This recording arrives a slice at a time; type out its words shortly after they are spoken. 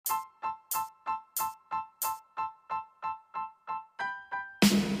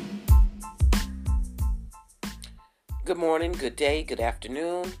Good morning, good day, good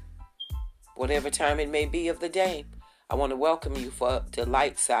afternoon, whatever time it may be of the day. I want to welcome you to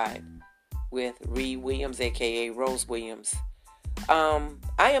Light Side with Ree Williams, aka Rose Williams. I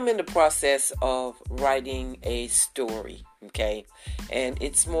am in the process of writing a story, okay? And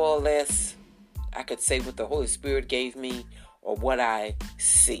it's more or less, I could say, what the Holy Spirit gave me or what I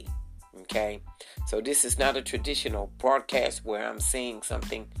see, okay? So this is not a traditional broadcast where I'm saying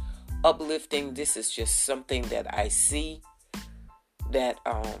something uplifting. This is just something that I see that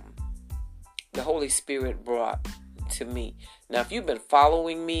the Holy Spirit brought to me. Now, if you've been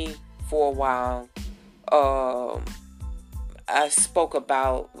following me for a while, I spoke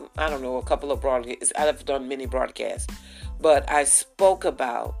about, a couple of broadcasts. I've done many broadcasts, but I spoke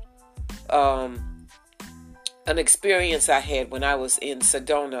about an experience I had when I was in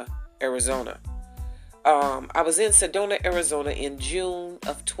Sedona, Arizona. I was in Sedona, Arizona in June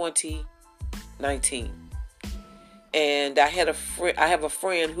of 2019. And I have a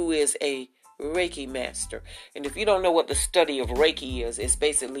friend who is a Reiki master. And if you don't know what the study of Reiki is, it's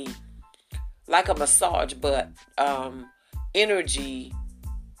basically like a massage, but energy.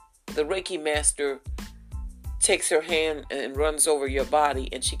 The Reiki master takes her hand and runs over your body,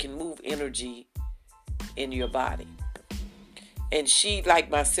 and she can move energy in your body. And she, like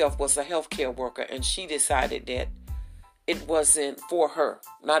myself, was a healthcare worker, and she decided that it wasn't for her,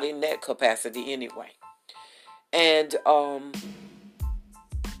 not in that capacity anyway. And I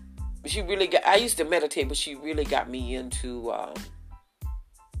used to meditate, but she really got me into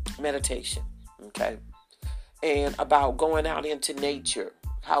meditation, okay? And about going out into nature,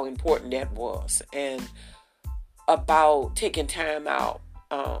 how important that was, and about taking time out,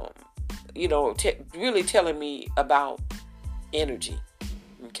 really telling me about energy,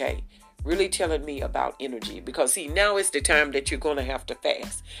 okay? Really telling me about energy, because see, now is the time that you're going to have to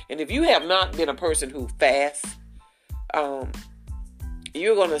fast. And if you have not been a person who fasts,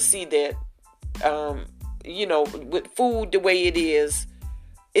 you're going to see that, with food the way it is,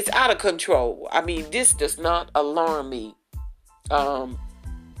 it's out of control. I mean, this does not alarm me.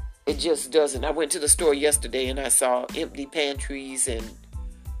 It just doesn't. I went to the store yesterday and I saw empty pantries, and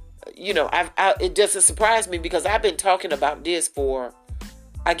it doesn't surprise me, because I've been talking about this for,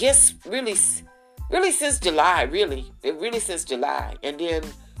 I guess, really since July, since July. And then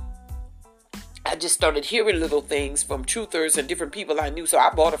I just started hearing little things from truthers and different people I knew. So I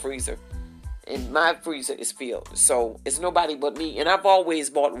bought a freezer, and my freezer is filled. So it's nobody but me. And I've always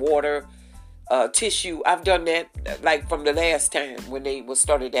bought water, tissue. I've done that like from the last time when they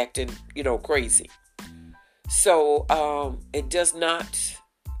started acting, crazy. So it does not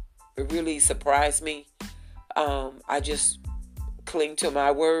really surprise me. I just cling to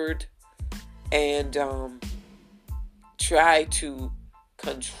my word and try to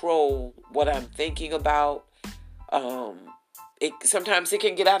control what I'm thinking about. Sometimes it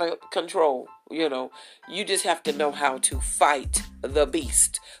can get out of control. You just have to know how to fight the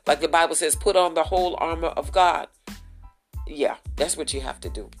beast. Like the Bible says, put on the whole armor of God. Yeah, that's what you have to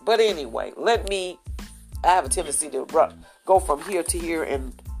do. But anyway, I have a tendency to go from here to here,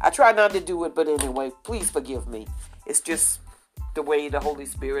 and I try not to do it, but anyway, please forgive me. It's just the way the Holy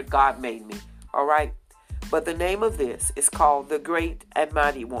Spirit, God made me. All right? But the name of this is called The Great and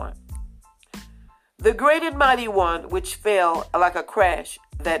Mighty One. The Great and Mighty One, which fell like a crash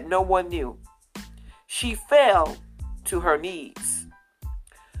that no one knew. She fell to her knees.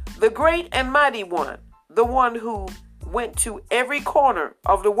 The Great and Mighty One, the one who went to every corner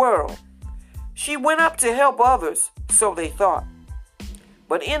of the world. She went up to help others, so they thought.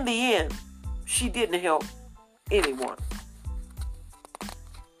 But in the end, she didn't help anyone.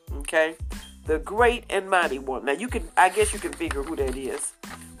 Okay? The Great and Mighty One. Now I guess you can figure who that is.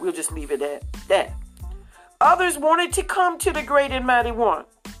 We'll just leave it at that. Others wanted to come to the Great and Mighty One,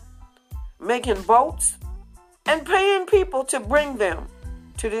 making boats and paying people to bring them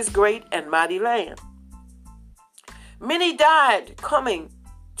to this great and mighty land. Many died coming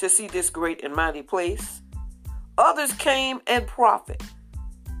to see this great and mighty place. Others came and profited.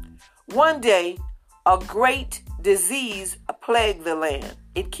 One day, a great disease plagued the land.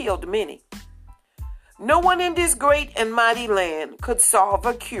 It killed many. No one in this great and mighty land could solve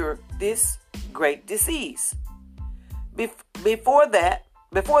or cure this great disease. Before that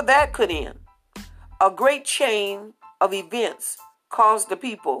could end, a great chain of events caused the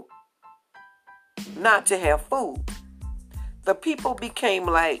people not to have food. The people became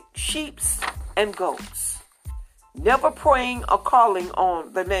like sheep and goats, never praying or calling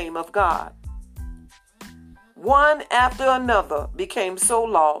on the name of God. One after another became so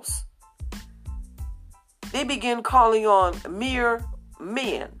lost, they began calling on mere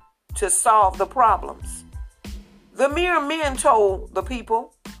men to solve the problems. The mere men told the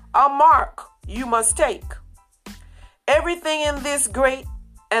people, a mark you must take. Everything in this great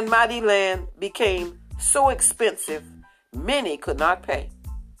and mighty land became so expensive, many could not pay.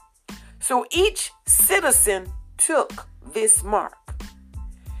 So each citizen took this mark.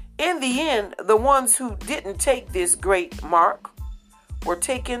 In the end, the ones who didn't take this great mark were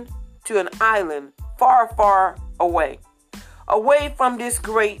taken to an island far, far away from this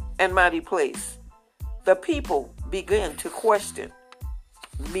great and mighty place. The people began to question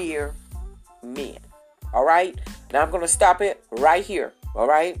mere men. All right? Now I'm going to stop it right here. All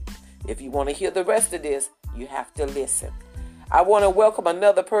right? If you want to hear the rest of this, you have to listen. I want to welcome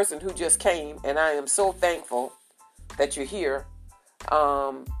another person who just came, and I am so thankful that you're here.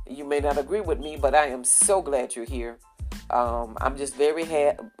 You may not agree with me, but I am so glad you're here. I'm just very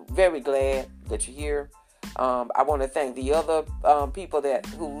glad that you're here. I want to thank the other people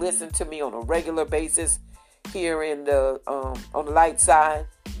who listen to me on a regular basis here in the on the light side.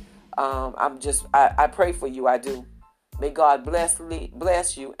 I pray for you. I do. May God bless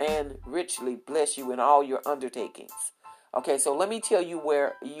you and richly bless you in all your undertakings. Okay, so let me tell you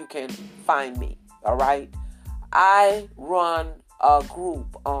where you can find me. All right, I run a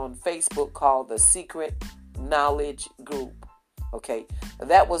group on Facebook called the Secret Knowledge Group. Okay,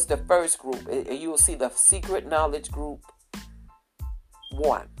 that was the first group. You will see the Secret Knowledge Group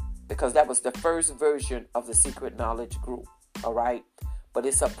 1, because that was the first version of the Secret Knowledge Group. All right, but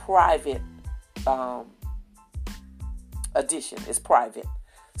it's a private edition. It's private,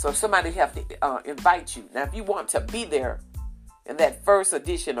 so somebody have to invite you. Now, if you want to be there in that first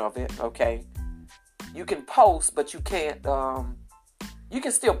edition of it, okay, you can post, but you can't. You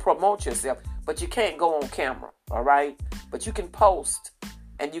can still promote yourself, but you can't go on camera, all right? But you can post,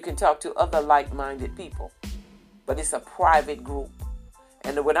 and you can talk to other like-minded people. But it's a private group.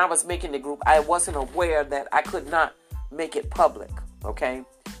 And when I was making the group, I wasn't aware that I could not make it public, okay?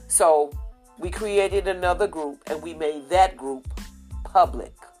 So we created another group, and we made that group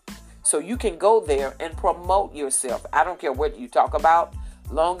public. So you can go there and promote yourself. I don't care what you talk about,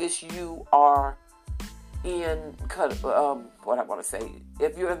 long as you are in what I want to say,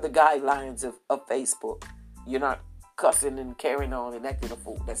 if you're in the guidelines of Facebook, you're not cussing and carrying on and acting a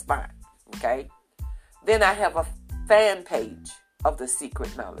fool, that's fine. Okay, then I have a fan page of the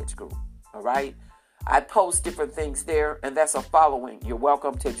Secret Knowledge Group. All right, I post different things there, and that's a following. You're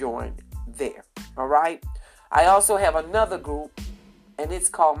welcome to join there. All right, I also have another group, and it's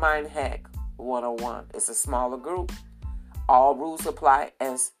called Mind Hack 101. It's a smaller group. All rules apply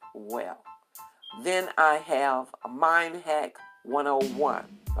as well. Then I have a Mind Hack 101,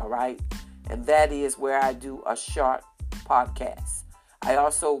 all right? And that is where I do a short podcast. I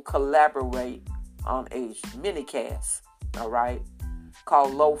also collaborate on a minicast, all right,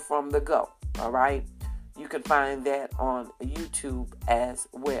 called Low from the Go, all right? You can find that on YouTube as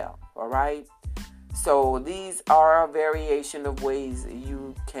well, all right? So these are a variation of ways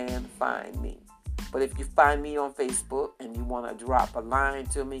you can find me. But if you find me on Facebook and you want to drop a line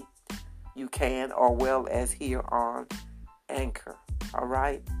to me, you can, or well as here on Anchor. All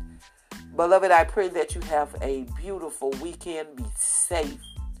right. Beloved, I pray that you have a beautiful weekend. Be safe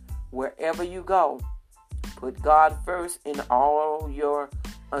wherever you go. Put God first in all your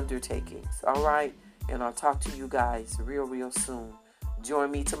undertakings. All right. And I'll talk to you guys real soon.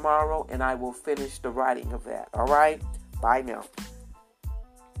 Join me tomorrow and I will finish the writing of that. All right. Bye now.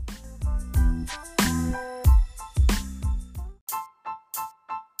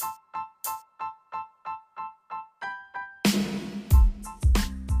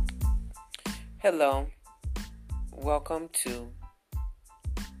 Hello, welcome to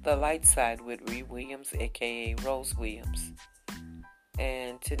The Light Side with Ree Williams, aka Rose Williams.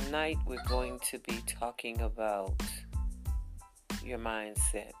 And tonight we're going to be talking about your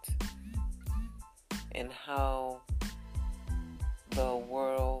mindset and how the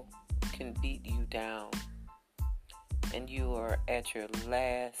world can beat you down and you are at your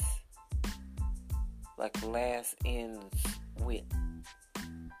last ends with.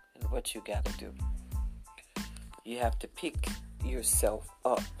 What you got to do. You have to pick yourself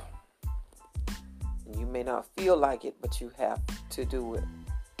up. And you may not feel like it, but you have to do it.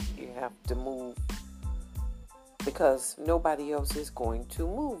 You have to move because nobody else is going to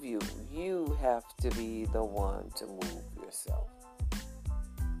move you. You have to be the one to move yourself.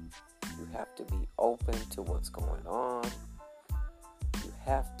 You have to be open to what's going on. You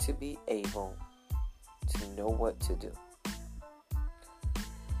have to be able to know what to do.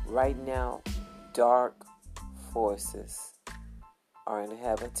 Right now, dark forces are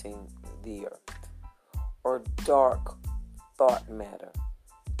inhabiting the earth, or dark thought matter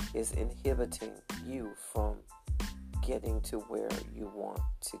is inhibiting you from getting to where you want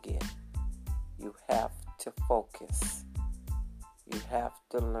to get. You have to focus. You have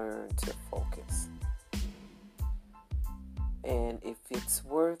to learn to focus. And if it's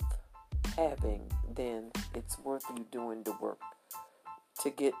worth having, then it's worth you doing the work to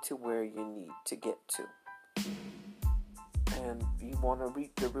get to where you need to get to. And you want to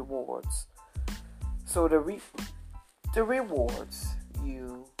reap the rewards. So to reap the rewards,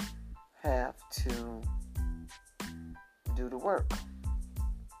 you have to do the work.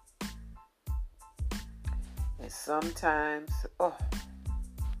 And sometimes,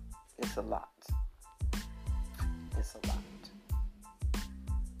 it's a lot. It's a lot.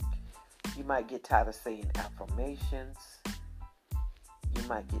 You might get tired of saying affirmations. You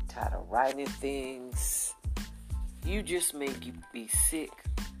might get tired of writing things. You just may be sick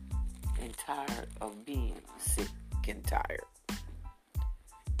and tired of being sick and tired.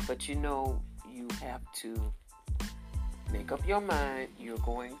 But you know, you have to make up your mind you're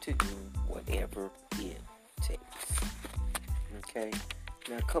going to do whatever it takes. Okay?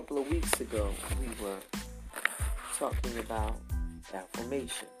 Now, a couple of weeks ago, we were talking about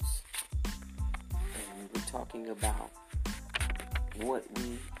affirmations. And we were talking about what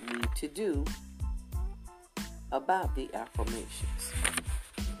we need to do about the affirmations.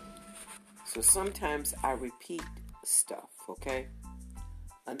 So sometimes I repeat stuff, okay?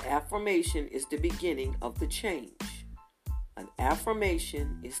 An affirmation is the beginning of the change. An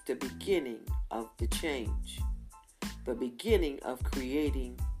affirmation is the beginning of the change. The beginning of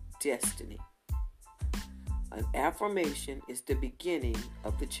creating destiny. An affirmation is the beginning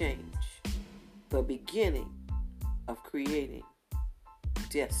of the change. The beginning of creating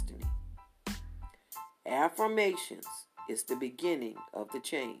destiny. Affirmations is the beginning of the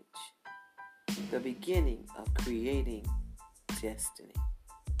change. The beginning of creating destiny.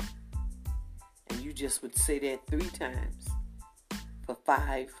 And you just would say that 3 times for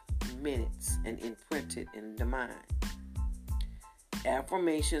 5 minutes and imprint it in the mind.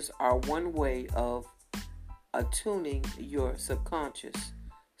 Affirmations are one way of attuning your subconscious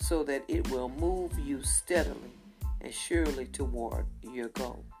so that it will move you steadily and surely toward your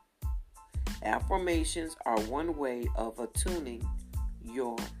goal. Affirmations are one way of attuning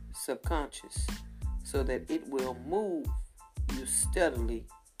your subconscious so that it will move you steadily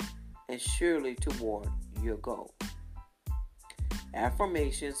and surely toward your goal.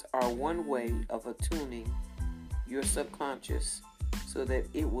 Affirmations are one way of attuning your subconscious so that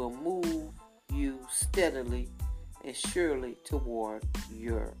it will move you steadily and surely toward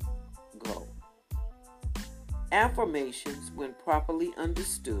your goal. Affirmations, when properly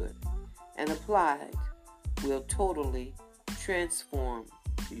understood and applied, will totally transform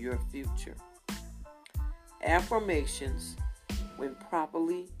your future. Affirmations, when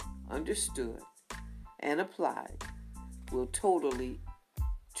properly understood and applied, will totally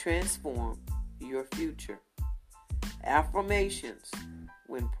transform your future. Affirmations,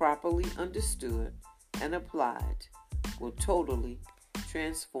 when properly understood and applied, will totally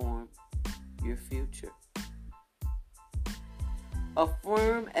transform your future.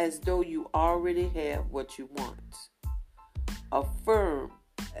 Affirm as though you already have what you want. Affirm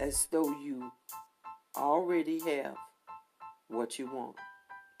as though you already have what you want.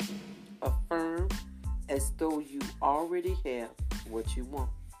 Affirm as though you already have what you want.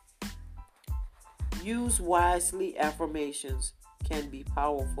 Use wisely. Affirmations can be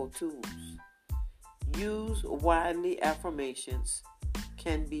powerful tools. Use widely. Affirmations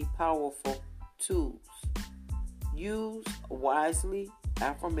can be powerful tools. Use wisely.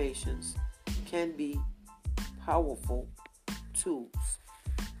 Affirmations can be powerful tools.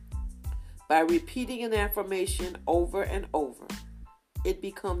 By repeating an affirmation over and over, it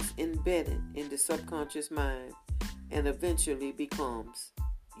becomes embedded in the subconscious mind and eventually becomes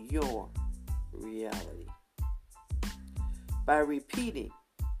your reality. By repeating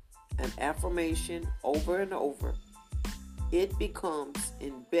an affirmation over and over, it becomes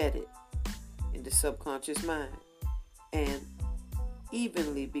embedded in the subconscious mind and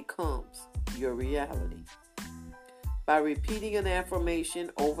evenly becomes your reality. By repeating an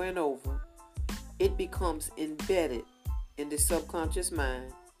affirmation over and over, it becomes embedded in the subconscious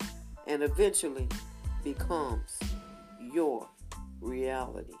mind and eventually becomes your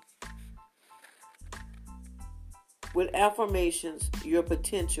reality. With affirmations, your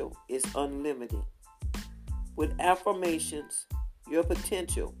potential is unlimited. With affirmations, your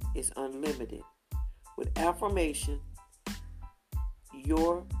potential is unlimited. With affirmation,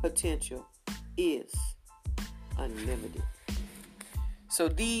 your potential is unlimited. So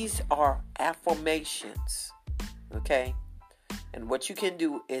these are affirmations, okay? And what you can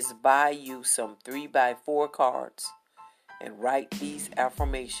do is buy you some 3x4 cards and write these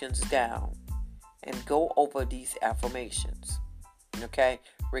affirmations down and go over these affirmations. Okay?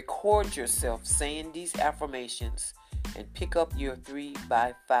 Record yourself saying these affirmations and pick up your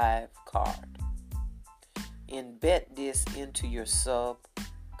 3x5 card. Embed this into your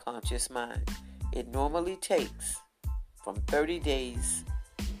subconscious mind. It normally takes from 30 days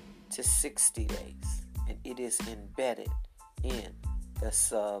to 60 days, and it is embedded in the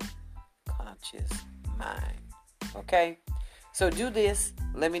subconscious mind. Okay? So do this.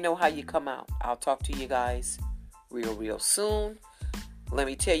 Let me know how you come out. I'll talk to you guys real soon. Let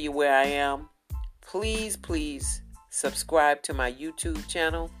me tell you where I am. Please subscribe to my YouTube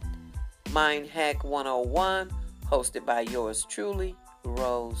channel, Mind Hack 101, hosted by yours truly,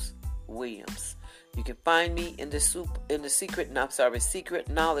 Rose Williams. You can find me in the secret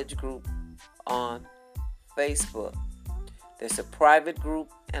knowledge group on Facebook. There's a private group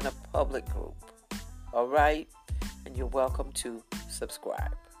and a public group. All right? And you're welcome to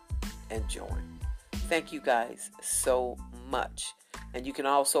subscribe and join. Thank you guys so much. And you can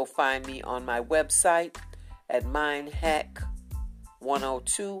also find me on my website at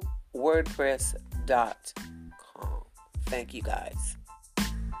mindhack102wordpress.com. Thank you guys.